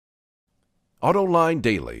Autoline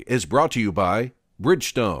Daily is brought to you by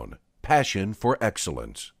Bridgestone, passion for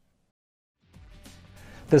excellence.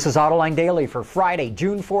 This is Autoline Daily for Friday,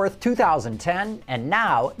 June 4th, 2010, and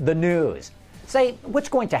now the news. Say, what's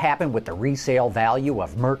going to happen with the resale value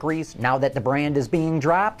of Mercury's now that the brand is being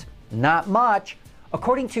dropped? Not much.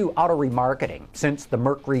 According to Auto Remarketing, since the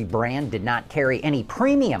Mercury brand did not carry any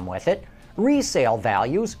premium with it, resale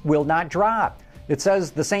values will not drop. It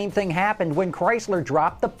says the same thing happened when Chrysler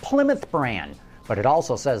dropped the Plymouth brand, but it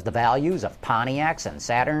also says the values of Pontiacs and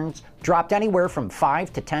Saturns dropped anywhere from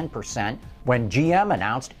 5 to 10% when GM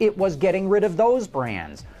announced it was getting rid of those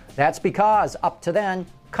brands. That's because, up to then,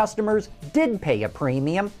 customers did pay a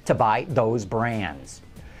premium to buy those brands.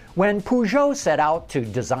 When Peugeot set out to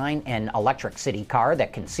design an electric city car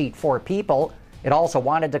that can seat 4 people, it also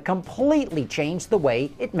wanted to completely change the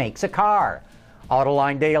way it makes a car.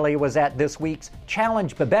 Autoline Daily was at this week's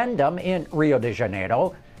Challenge Bibendum in Rio de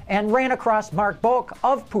Janeiro and ran across Mark Bock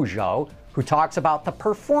of Peugeot, who talks about the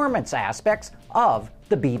performance aspects of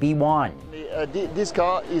the BB1. This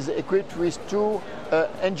car is equipped with 2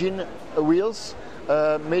 engine wheels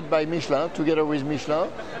made by Michelin, together with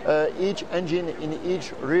Michelin. Each engine in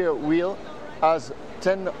each rear wheel has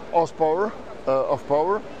 10 horsepower of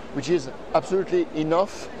power, which is absolutely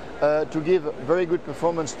enough to give very good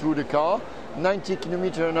performance to the car. 90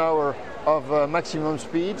 km an hour of maximum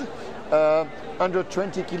speed,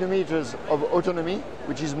 120 kilometers of autonomy,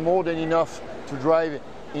 which is more than enough to drive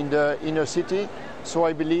in the inner city. So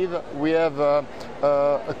I believe we have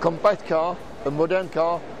a compact car, a modern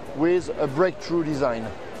car with a breakthrough design.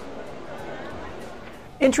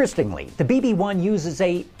 Interestingly, the BB1 uses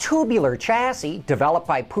a tubular chassis developed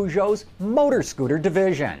by Peugeot's motor scooter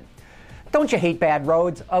division. Don't you hate bad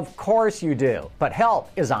roads? Of course you do, but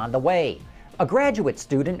help is on the way. A graduate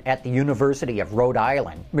student at the University of Rhode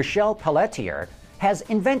Island, Michelle Pelletier, has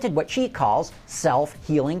invented what she calls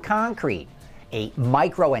self-healing concrete. A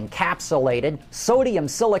micro-encapsulated sodium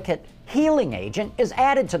silicate healing agent is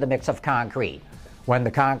added to the mix of concrete. When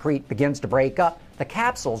the concrete begins to break up, the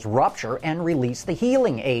capsules rupture and release the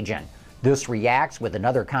healing agent. This reacts with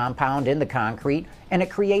another compound in the concrete, and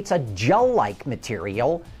it creates a gel-like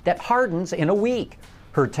material that hardens in a week.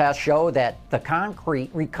 Her tests show that the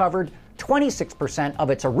concrete recovered 26%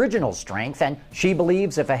 of its original strength, and she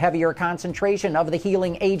believes if a heavier concentration of the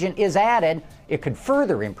healing agent is added, it could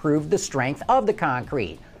further improve the strength of the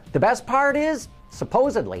concrete. The best part is,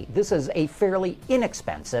 supposedly, this is a fairly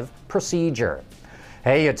inexpensive procedure.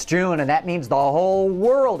 Hey, it's June, and that means the whole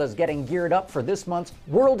world is getting geared up for this month's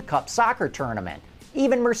World Cup soccer tournament.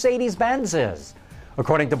 Even Mercedes-Benz is.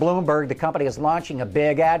 According to Bloomberg, the company is launching a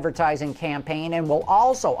big advertising campaign and will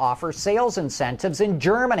also offer sales incentives in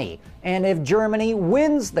Germany. And if Germany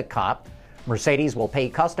wins the Cup, Mercedes will pay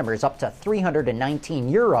customers up to 319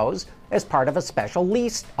 euros as part of a special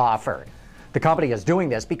lease offer. The company is doing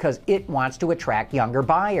this because it wants to attract younger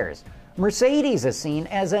buyers. Mercedes is seen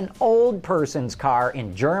as an old person's car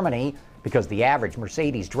in Germany because the average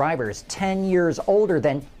Mercedes driver is 10 years older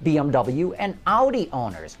than BMW and Audi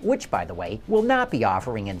owners, which, by the way, will not be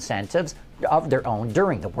offering incentives of their own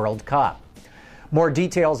during the World Cup. More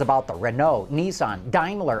details about the Renault, Nissan,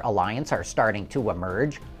 Daimler alliance are starting to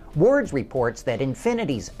emerge. Wards reports that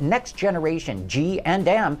Infinity's next-generation G and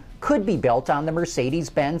M could be built on the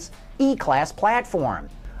Mercedes-Benz E-Class platform.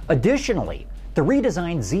 Additionally, the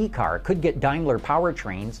redesigned Z car could get Daimler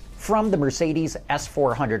powertrains from the Mercedes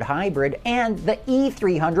S400 Hybrid and the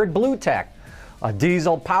E300 BlueTech. A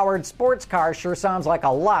diesel-powered sports car sure sounds like a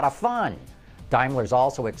lot of fun. Daimler's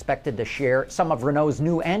also expected to share some of Renault's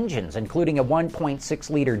new engines, including a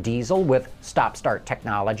 1.6-liter diesel with stop-start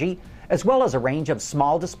technology, as well as a range of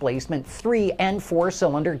small-displacement 3- and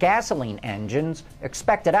 4-cylinder gasoline engines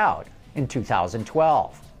expected out in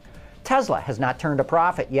 2012. Tesla has not turned a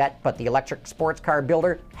profit yet, but the electric sports car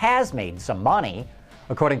builder has made some money.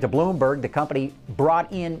 According to Bloomberg, the company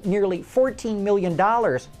brought in nearly $14 million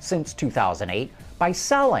since 2008 by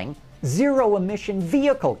selling zero-emission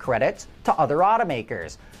vehicle credits to other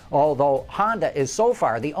automakers. Although Honda is so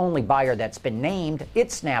far the only buyer that's been named,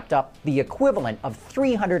 it snapped up the equivalent of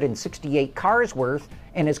 368 cars worth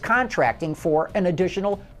and is contracting for an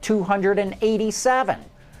additional 287.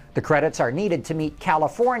 The credits are needed to meet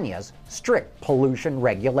California's strict pollution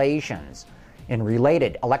regulations. In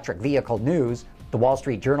related electric vehicle news, the Wall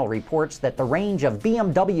Street Journal reports that the range of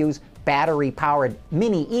BMW's battery-powered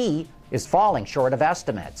Mini E is falling short of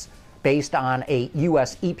estimates. Based on a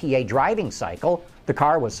U.S. EPA driving cycle, the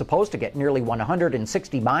car was supposed to get nearly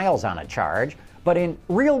 160 miles on a charge, but in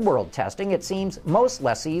real-world testing, it seems most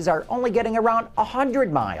lessees are only getting around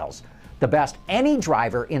 100 miles. The best any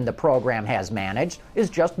driver in the program has managed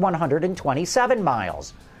is just 127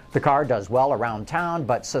 miles. The car does well around town,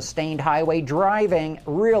 but sustained highway driving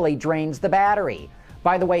really drains the battery.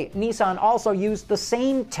 By the way, Nissan also used the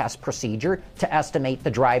same test procedure to estimate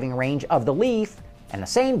the driving range of the Leaf, and the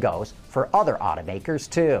same goes for other automakers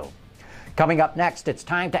too. Coming up next, it's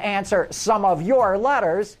time to answer some of your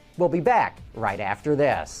letters. We'll be back right after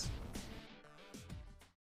this.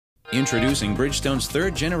 Introducing Bridgestone's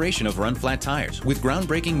third generation of run-flat tires with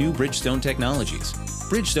groundbreaking new Bridgestone technologies.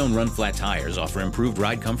 Bridgestone run-flat tires offer improved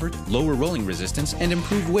ride comfort, lower rolling resistance, and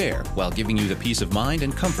improved wear while giving you the peace of mind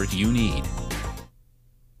and comfort you need.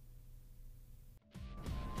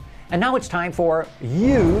 And now it's time for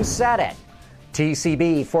You Said It.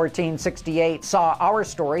 TCB 1468 saw our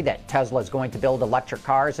story that Tesla is going to build electric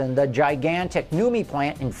cars in the gigantic NUMMI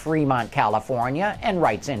plant in Fremont, California, and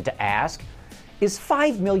writes in to ask, is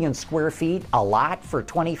 5 million square feet a lot for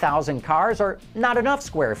 20,000 cars or not enough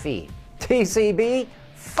square feet? TCB,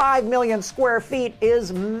 5 million square feet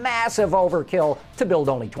is massive overkill to build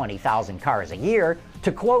only 20,000 cars a year.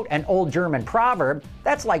 To quote an old German proverb,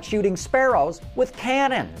 that's like shooting sparrows with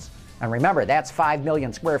cannons. And remember, that's 5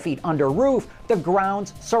 million square feet under roof. The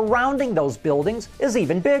grounds surrounding those buildings is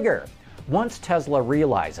even bigger. Once Tesla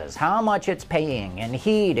realizes how much it's paying in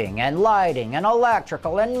heating and lighting and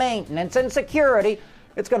electrical and maintenance and security,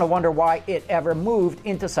 it's going to wonder why it ever moved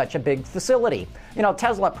into such a big facility. You know,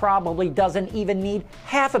 Tesla probably doesn't even need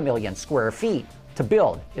 500,000 square feet to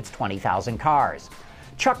build its 20,000 cars.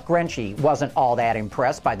 Chuck Grenche wasn't all that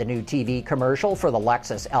impressed by the new TV commercial for the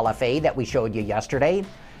Lexus LFA that we showed you yesterday.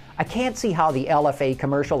 I can't see how the LFA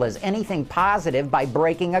commercial is anything positive by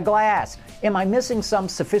breaking a glass. Am I missing some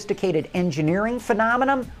sophisticated engineering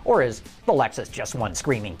phenomenon, or is the Lexus just one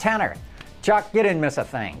screaming tenor? Chuck, you didn't miss a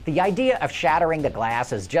thing. The idea of shattering the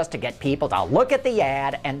glass is just to get people to look at the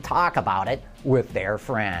ad and talk about it with their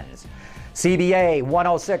friends. CBA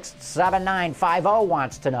 1067950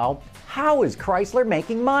 wants to know, how is Chrysler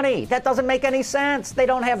making money? That doesn't make any sense. They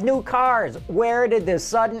don't have new cars. Where did this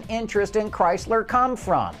sudden interest in Chrysler come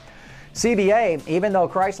from? CBA, even though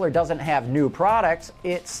Chrysler doesn't have new products,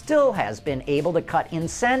 it still has been able to cut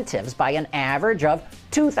incentives by an average of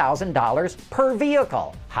 $2,000 per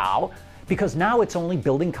vehicle. How? Because now it's only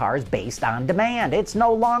building cars based on demand. It's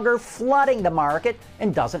no longer flooding the market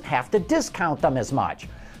and doesn't have to discount them as much.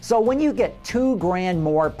 So when you get $2,000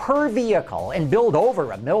 more per vehicle and build over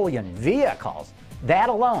 1 million vehicles, that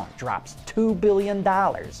alone drops $2 billion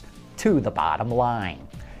to the bottom line.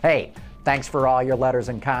 Hey, thanks for all your letters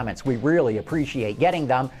and comments. We really appreciate getting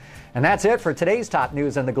them. And that's it for today's top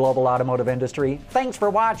news in the global automotive industry. Thanks for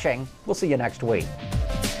watching. We'll see you next week.